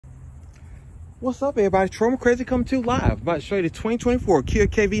What's up, everybody? Trauma Crazy coming to you live. About to show you the 2024 Kia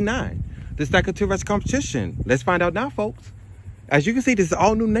EV9. This is like a two-race competition. Let's find out now, folks. As you can see, this is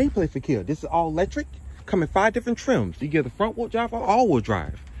all new nameplate for Kia. This is all electric, come in 5 different trims. You get the front-wheel drive or all-wheel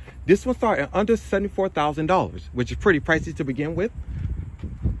drive. This one starts at under $74,000, which is pretty pricey to begin with.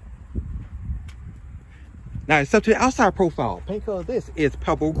 Now, it's up to the outside profile. Paint color of this is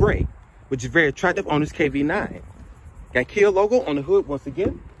pebble gray, which is very attractive on this EV9. Got Kia logo on the hood once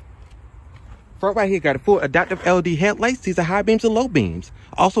again. Front right here got a full adaptive LED headlights. These are high beams and low beams.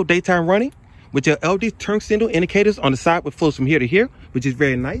 Also daytime running with your LED turn signal indicators on the side with flows from here to here, which is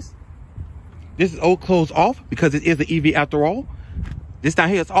very nice. This is all closed off because it is an EV after all. This down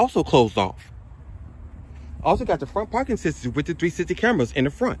here is also closed off. Also got the front parking sensors with the 360 cameras in the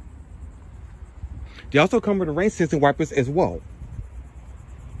front. They also come with the rain sensing wipers as well.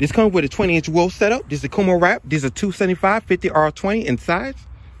 This comes with a 20-inch wheel setup. This is a Como wrap. These are 275 50R20 in size.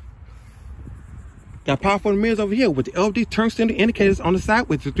 Got powerful mirrors over here with the LED turn signal indicators on the side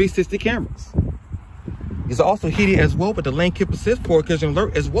with the 360 cameras. These are also heated as well with the lane keep assist for collision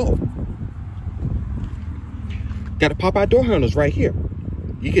alert as well. Got the pop-out door handles right here.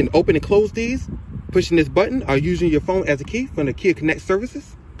 You can open and close these pushing this button or using your phone as a key from the Kia Connect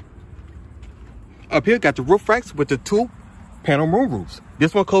services. Up here got the roof racks with the 2 panel moonroofs.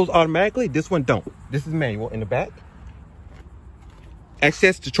 This one closes automatically, this one don't. This is manual in the back.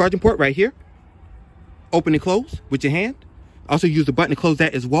 Access to charging port right here. Open and close with your hand. Also use the button to close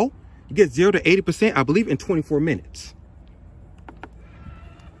that as well. You get 0 to 80%, I believe, in 24 minutes.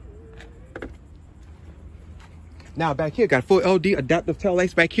 Now back here, got full LED adaptive tail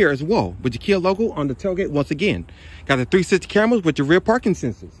lights back here as well, with the Kia logo on the tailgate once again. Got the 360 cameras with the rear parking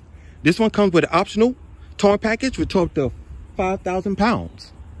sensors. This one comes with an optional towing package with tow up to 5,000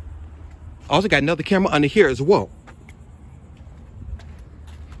 pounds. Also got another camera under here as well.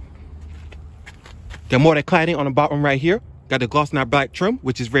 Got more of that cladding on the bottom right here. Got the gloss knot black trim,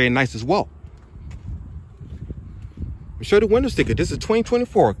 which is very nice as well. I'll show you the window sticker. This is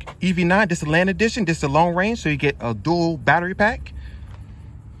 2024 EV9. This is Land Edition. This is a long range, so you get a dual battery pack.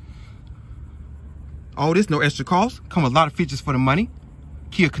 All this, no extra cost. Come with a lot of features for the money.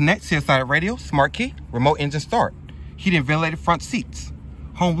 Kia Connect, CSI radio, smart key, remote engine start, heated and ventilated front seats,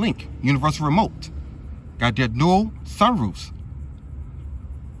 home link, universal remote. Got their dual sunroofs.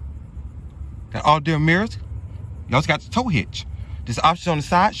 Got all their mirrors. You also got the tow hitch. This option on the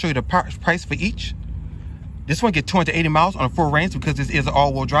side show you the price for each. This one get 280 miles on a full range because this is an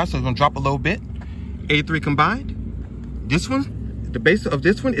all-wheel drive, so it's gonna drop a little bit. 83 combined. This one, the base of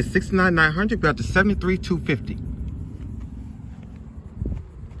this one is 69,900, got to 73,250.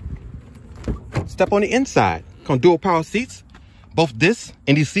 Step on the inside. Come dual power seats. Both this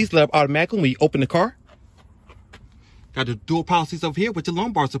and these seats let up automatically when you open the car. Got the dual power seats over here with your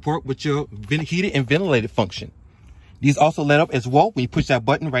lumbar support with your heated and ventilated function. These also let up as well when you push that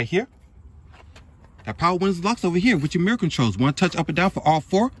button right here. Got power windows locks over here with your mirror controls. One touch up and down for all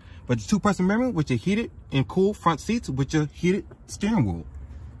 4, but the 2-person memory with your heated and cool front seats with your heated steering wheel.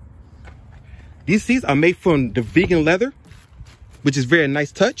 These seats are made from the vegan leather, which is very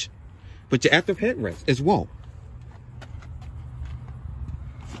nice touch, with your active headrest as well.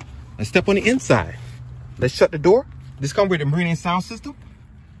 Let's step on the inside. Let's shut the door. This comes with a marine sound system.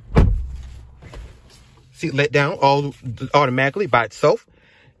 Seat let down all automatically by itself.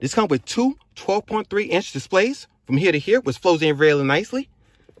 This comes with 2 12.3-inch displays from here to here, which flows in really nicely.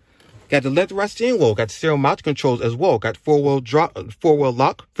 Got the leather wrap steering wheel. Got the steering mounted controls as well. Got 4-wheel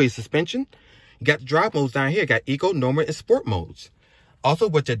lock for your suspension. You got the drive modes down here. Got eco, normal, and sport modes. Also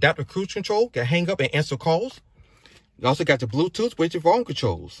with the adaptive cruise control, got hang up and answer calls. You also got the Bluetooth with your phone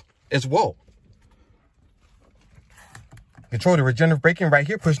controls as well. Control the regenerative braking right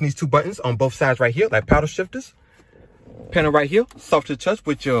here, pushing these 2 buttons on both sides right here, like paddle shifters. Panel right here, soft to touch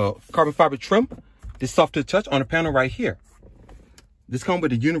with your carbon fiber trim. This soft to touch on the panel right here. This comes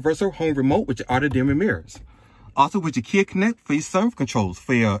with a universal home remote with your auto dimming mirrors. Also with your Kia Connect for your sunroof controls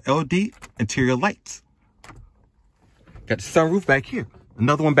for your LED interior lights. Got the sunroof back here.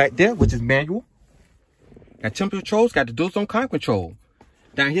 Another one back there, which is manual. Got temperature controls, got the dual zone climate control.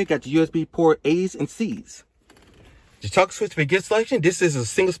 Down here, got the USB port A's and C's. The toggle switch for gear selection. This is a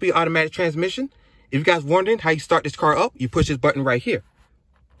single speed automatic transmission. If you guys wondering how you start this car up, you push this button right here.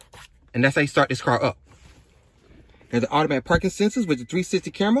 And that's how you start this car up. There's the automatic parking sensors with the 360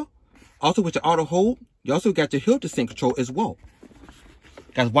 camera. Also with your auto hold, you also got your hill descent control as well.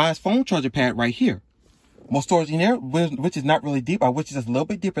 Got a wireless phone charger pad right here. More storage in there, which is not really deep, or which is just a little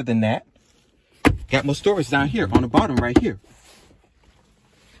bit deeper than that. Got more storage down here on the bottom right here.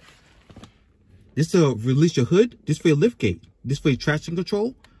 This to release your hood. This for your lift gate. This for your traction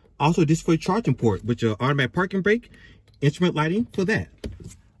control. Also, this for your charging port with your automatic parking brake, instrument lighting for that.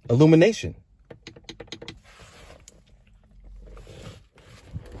 Illumination.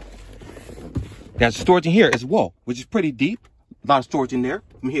 Got storage in here as well, which is pretty deep. A lot of storage in there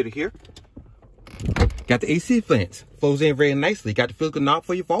from here to here. Got the AC vents. Flows in very nicely. Got the physical knob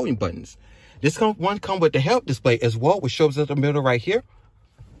for your volume buttons. This one comes with the help display as well, which shows up the middle right here.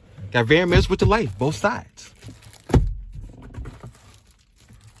 Got variant mirrors with the light, both sides.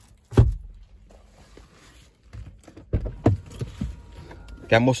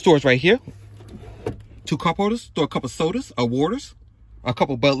 Got more storage right here. 2 cup holders, store a couple sodas or waters, a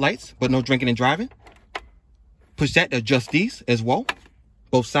couple Bud Lights, but no drinking and driving. Push that to adjust these as well,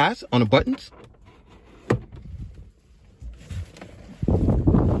 both sides on the buttons.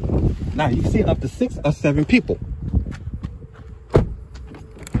 Now you can see up to 6 or 7 people.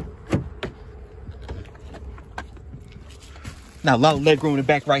 Now a lot of leg room in the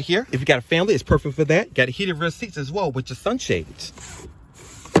back right here. If you got a family, it's perfect for that. Got a heated rear seats as well with your sunshades.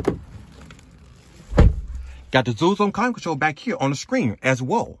 Got the dual zone climate control back here on the screen as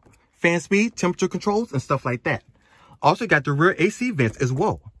well. Fan speed, temperature controls, and stuff like that. Also got the rear AC vents as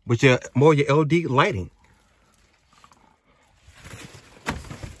well, with your more your LED lighting.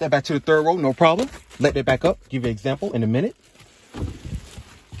 Step back to the third row, no problem. Let that back up, give you an example in a minute.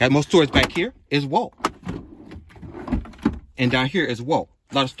 Got more storage back here as well. And down here as well.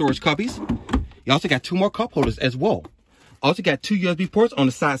 A lot of storage cubbies. You also got 2 more cup holders as well. Also got 2 USB ports on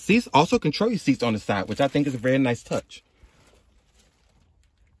the side seats. Also control your seats on the side, which I think is a very nice touch.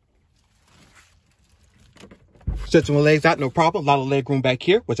 Stretching my legs out, no problem. A lot of leg room back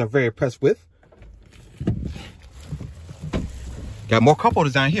here, which I'm very impressed with. Got more cup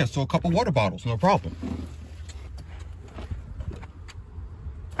holders down here, so a couple water bottles, no problem.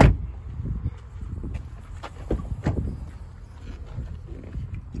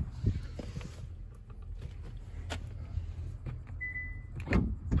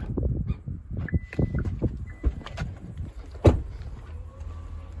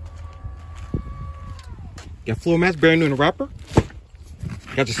 Got floor mats, brand new in the wrapper.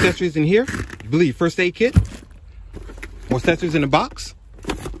 Got your accessories in here. I believe first aid kit. More accessories in the box.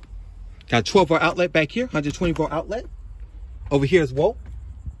 Got a 12-volt outlet back here, 120-volt outlet. Over here as well.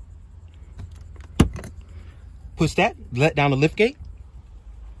 Push that, let down the lift gate.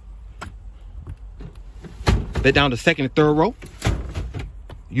 Let down the second and third row.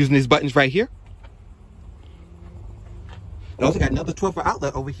 Using these buttons right here. You also got another 12-volt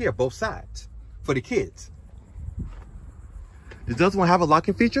outlet over here, both sides, for the kids. This does one have a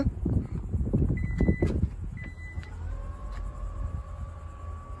locking feature.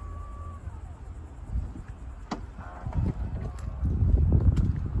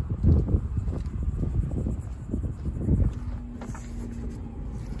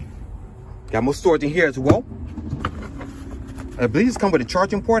 Got more storage in here as well. I believe it's come with a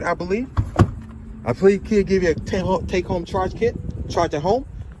charging port, I believe. I believe Kia give you a take-home charge kit. Charge at home,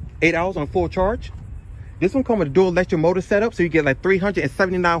 8 hours on full charge. This one comes with a dual electric motor setup, so you get like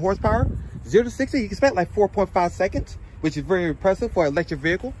 379 horsepower. 0 to 60, you can spend like 4.5 seconds, which is very impressive for an electric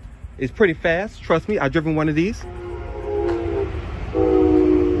vehicle. It's pretty fast, trust me, I've driven one of these.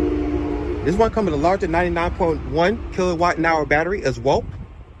 This one comes with a larger 99.1 kilowatt an hour battery as well.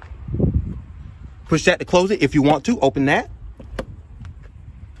 Push that to close it if you want to, open that.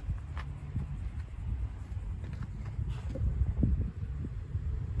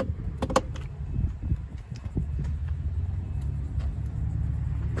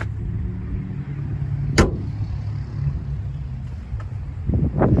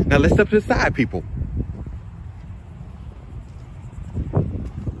 Now let's step to the side, people.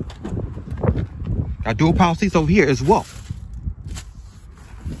 Got dual power seats over here as well.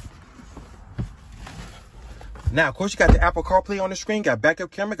 Now, of course, you got the Apple CarPlay on the screen, got backup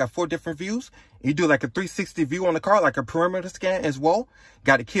camera, got 4 different views. You do like a 360 view on the car, like a perimeter scan as well.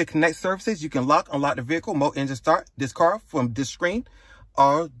 Got the Kia Connect services. You can unlock the vehicle, remote engine start this car from this screen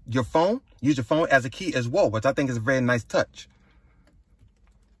or your phone. Use your phone as a key as well, which I think is a very nice touch.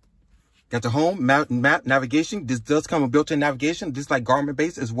 Got the home, map, navigation. This does come with built-in navigation, just like Garmin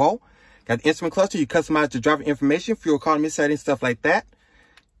based as well. Got the instrument cluster. You customize the driver information, fuel economy settings, stuff like that.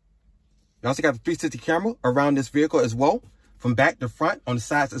 You also got the 360 camera around this vehicle as well, from back to front on the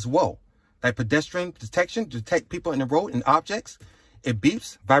sides as well. Like pedestrian detection, detect people in the road and objects. It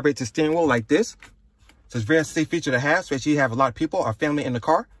beeps, vibrates the steering wheel like this. So it's a very safe feature to have, especially if you have a lot of people or family in the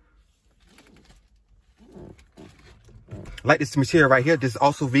car. Like this material right here. This is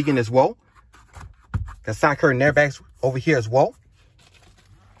also vegan as well. Got side curtain airbags over here as well.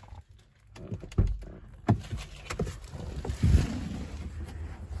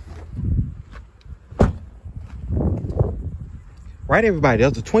 Right, everybody,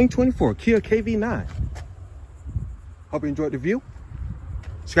 that's the 2024 Kia EV9. Hope you enjoyed the review.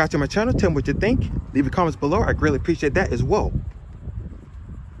 Subscribe to my channel, tell me what you think. Leave your comments below. I greatly appreciate that as well.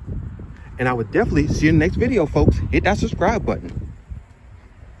 And I would definitely see you in the next video, folks. Hit that subscribe button.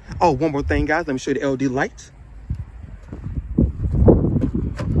 Oh, one more thing, guys. Let me show you the LED lights.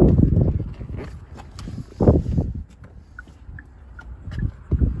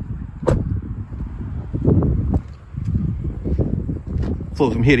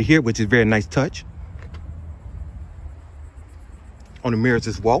 Flows from here to here, which is a very nice touch. On the mirrors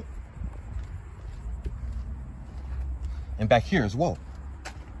as well. And back here as well.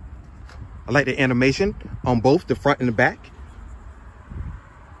 I like the animation on both the front and the back.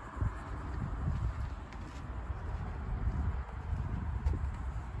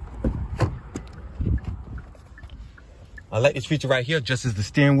 I like this feature right here, just as the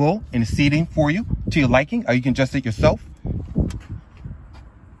steering wheel and the seating for you to your liking, or you can adjust it yourself.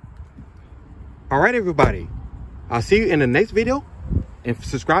 All right, everybody. I'll see you in the next video, and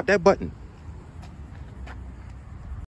subscribe that button.